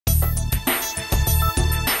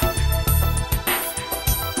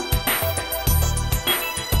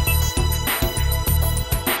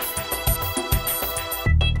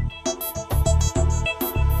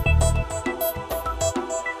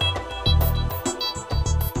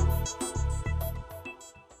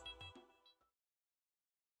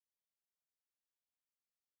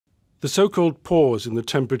The so-called pause in the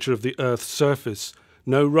temperature of the Earth's surface,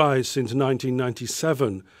 no rise since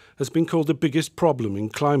 1997, has been called the biggest problem in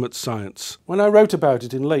climate science. When I wrote about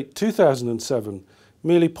it in late 2007,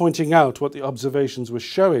 merely pointing out what the observations were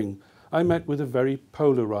showing, I met with a very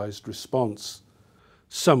polarised response.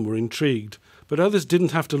 Some were intrigued, but others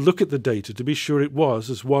didn't have to look at the data to be sure it was,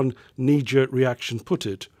 as one knee-jerk reaction put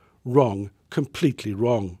it, wrong, completely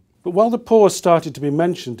wrong. But while the pause started to be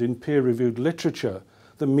mentioned in peer-reviewed literature,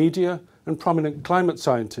 the media and prominent climate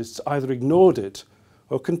scientists either ignored it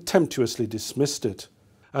or contemptuously dismissed it.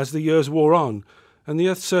 As the years wore on and the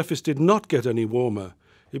Earth's surface did not get any warmer,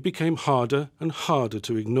 it became harder and harder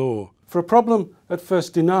to ignore. For a problem at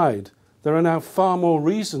first denied, there are now far more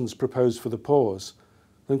reasons proposed for the pause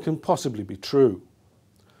than can possibly be true.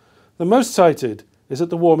 The most cited is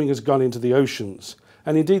that the warming has gone into the oceans,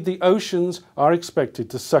 and indeed the oceans are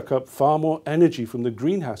expected to suck up far more energy from the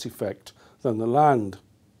greenhouse effect than the land.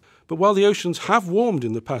 But while the oceans have warmed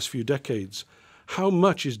in the past few decades, how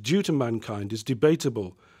much is due to mankind is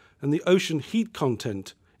debatable, and the ocean heat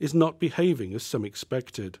content is not behaving as some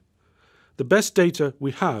expected. The best data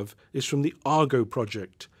we have is from the Argo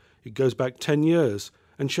project. It goes back 10 years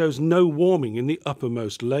and shows no warming in the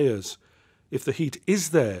uppermost layers. If the heat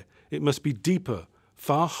is there, it must be deeper,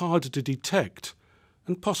 far harder to detect,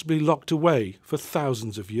 and possibly locked away for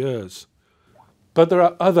thousands of years. But there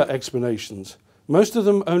are other explanations, most of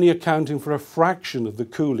them only accounting for a fraction of the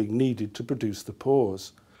cooling needed to produce the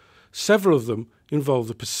pause. Several of them involve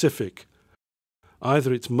the Pacific.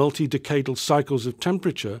 Either its multi-decadal cycles of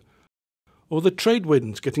temperature, or the trade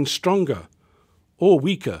winds getting stronger, or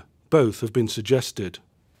weaker. Both have been suggested.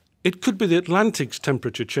 It could be the Atlantic's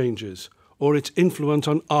temperature changes, or its influence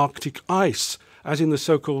on Arctic ice, as in the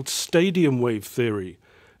so-called stadium wave theory.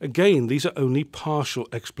 Again, these are only partial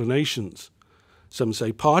explanations. Some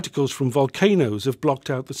say particles from volcanoes have blocked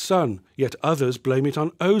out the sun, yet others blame it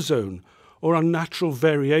on ozone, or on natural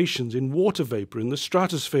variations in water vapour in the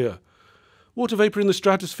stratosphere. Water vapour in the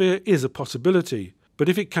stratosphere is a possibility, but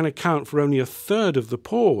if it can account for only a third of the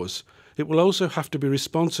pause, it will also have to be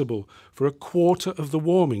responsible for a quarter of the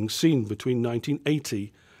warming seen between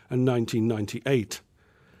 1980 and 1998.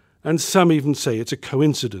 And some even say it's a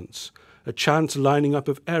coincidence, a chance lining up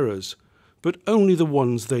of errors, but only the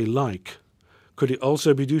ones they like. Could it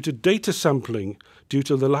also be due to data sampling, due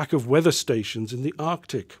to the lack of weather stations in the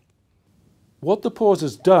Arctic? What the pause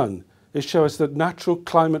has done is show us that natural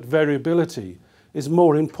climate variability is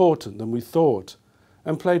more important than we thought,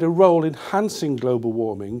 and played a role in enhancing global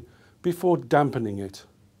warming before dampening it.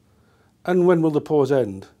 And when will the pause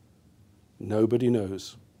end? Nobody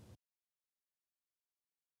knows.